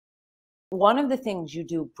one of the things you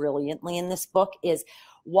do brilliantly in this book is,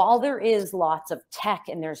 while there is lots of tech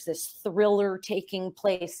and there's this thriller taking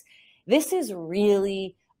place, this is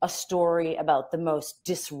really a story about the most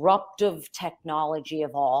disruptive technology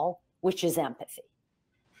of all, which is empathy,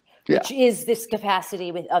 which is this capacity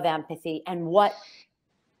of empathy and what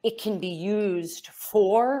it can be used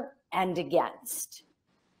for and against,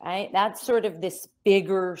 right? That's sort of this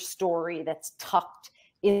bigger story that's tucked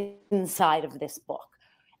inside of this book.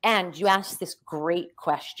 And you asked this great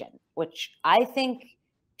question, which I think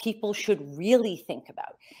people should really think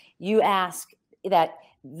about. You ask that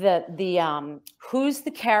who's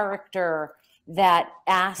the character that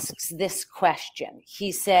asks this question?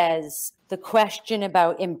 He says the question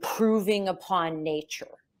about improving upon nature.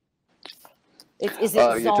 Is it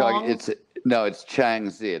Zong? It's Chang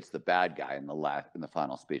Zi. It's the bad guy in the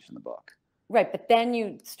final speech in the book. Right, but then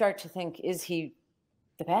you start to think, is he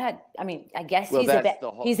the bad? I mean, I guess he's a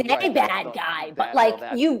bad guy, but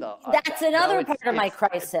that's another part of my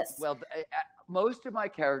crisis. Most of my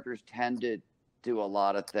characters tend to do a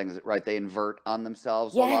lot of things, right? They invert on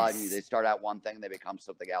themselves a lot. They start out one thing, they become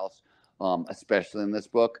something else, especially in this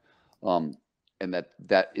book. And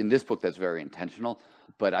that in this book, that's very intentional.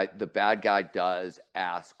 But the bad guy does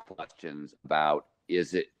ask questions about,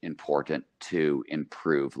 is it important to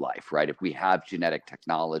improve life, right? If we have genetic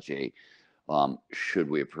technology, should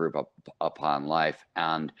we improve upon life?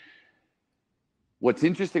 And what's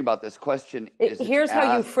interesting about this question is, here's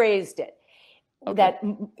how you phrased it. Okay. That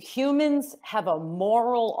humans have a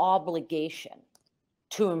moral obligation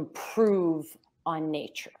to improve on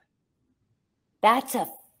nature. That's a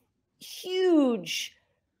huge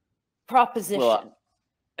proposition. Well,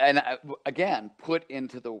 and again, put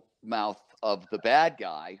into the mouth of the bad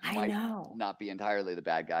guy, who might not be entirely the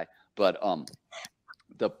bad guy, but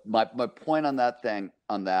my point on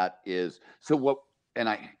that is, so what? And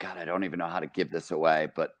I don't even know how to give this away,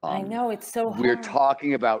 but I know it's so hard. We're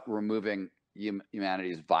talking about removing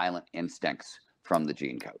humanity's violent instincts from the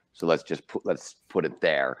gene code. So let's put it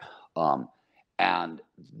there, and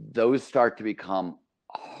those start to become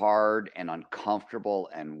hard and uncomfortable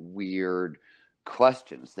and weird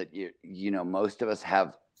questions that most of us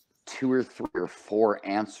have 2 or 3 or 4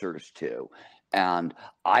 answers to, and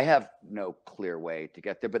I have no clear way to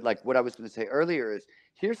get there. But like what I was going to say earlier is,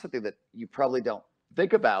 here's something that you probably don't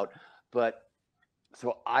think about, but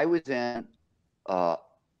so I was in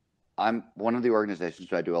I'm one of the organizations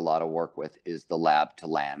that I do a lot of work with is the Lab to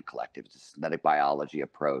Land Collective. It's a synthetic biology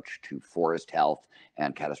approach to forest health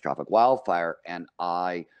and catastrophic wildfire. And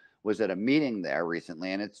I was at a meeting there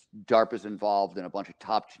recently, and DARPA's involved in a bunch of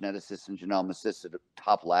top geneticists and genomicists at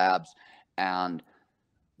top labs. And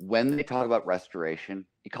when they talk about restoration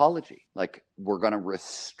ecology, like we're going to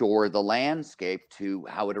restore the landscape to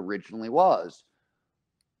how it originally was,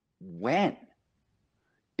 when?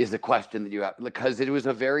 Is a question that you have, because it was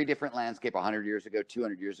a very different landscape 100 years ago,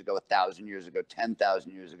 200 years ago, 1,000 years ago,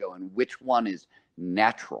 10,000 years ago, and which one is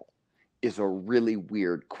natural is a really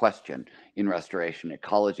weird question in restoration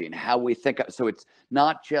ecology and how we think. So it's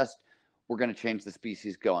not just we're going to change the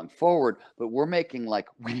species going forward, but we're making like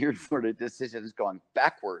weird sort of decisions going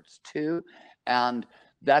backwards too. And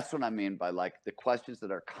that's what I mean by like the questions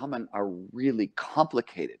that are coming are really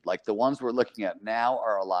complicated. Like the ones we're looking at now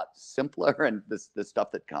are a lot simpler, and the stuff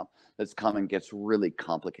that's coming gets really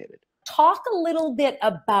complicated. Talk a little bit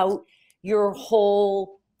about your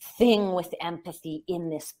whole thing with empathy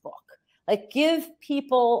in this book. Like give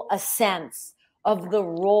people a sense of the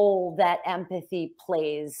role that empathy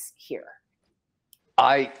plays here.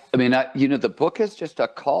 I mean, the book is just a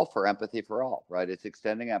call for empathy for all, right? It's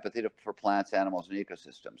extending empathy for plants, animals, and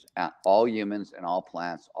ecosystems, all humans and all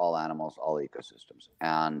plants, all animals, all ecosystems.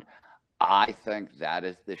 And I think that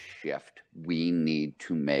is the shift we need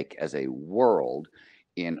to make as a world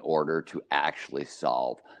in order to actually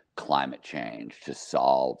solve climate change, to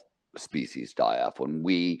solve species die-off. When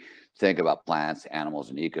we think about plants, animals,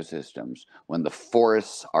 and ecosystems, when the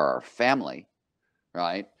forests are our family,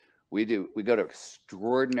 right? We go to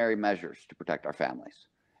extraordinary measures to protect our families.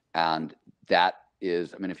 And that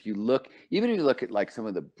is, I mean, if you look at like some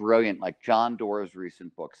of the brilliant, like John Doerr's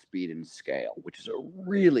recent book, Speed and Scale, which is a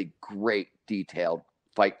really great detailed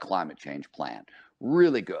fight climate change plan,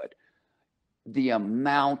 really good. The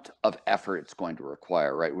amount of effort it's going to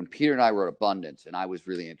require, right? When Peter and I wrote Abundance, and I was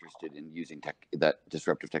really interested in using that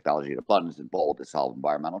disruptive technology at Abundance and Bold to solve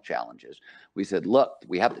environmental challenges, we said, look,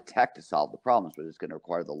 we have the tech to solve the problems, but it's going to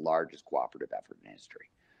require the largest cooperative effort in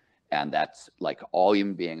history. And that's like all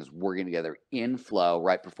human beings working together in flow,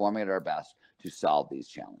 right? Performing at our best to solve these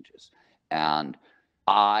challenges. And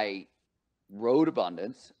I wrote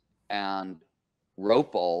Abundance and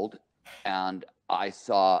wrote Bold And I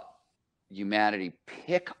saw humanity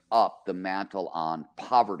pick up the mantle on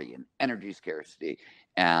poverty and energy scarcity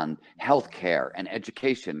and healthcare and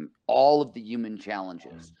education. All of the human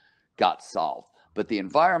challenges got solved, but the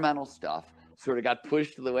environmental stuff sort of got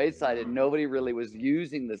pushed to the wayside, and nobody really was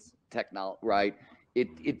using this technology, right?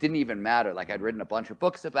 It didn't even matter. Like, I'd written a bunch of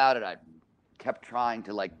books about it. I kept trying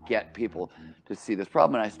to like get people to see this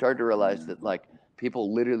problem, and I started to realize that like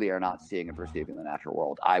people literally are not seeing and perceiving the natural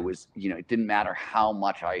world. I was, it didn't matter how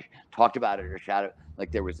much I talked about it or shouted,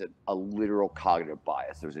 like there was a literal cognitive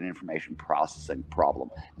bias. There was an information processing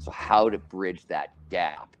problem. So how to bridge that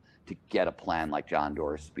gap to get a plan like John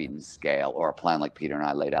Doerr's Speed and Scale, or a plan like Peter and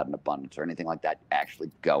I laid out in Abundance, or anything like that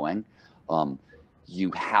actually going,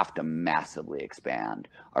 you have to massively expand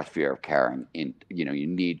our sphere of caring. You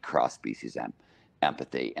need cross-species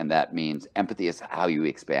empathy, and that means empathy is how you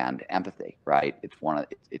expand empathy, right?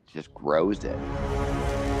 It just grows it.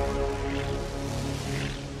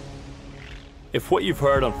 If what you've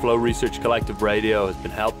heard on Flow Research Collective Radio has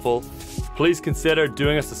been helpful, please consider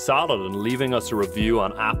doing us a solid and leaving us a review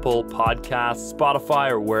on Apple Podcasts,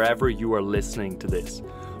 Spotify, or wherever you are listening to this.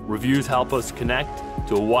 Reviews help us connect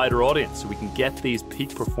to a wider audience so we can get these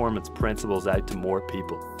peak performance principles out to more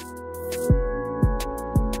people.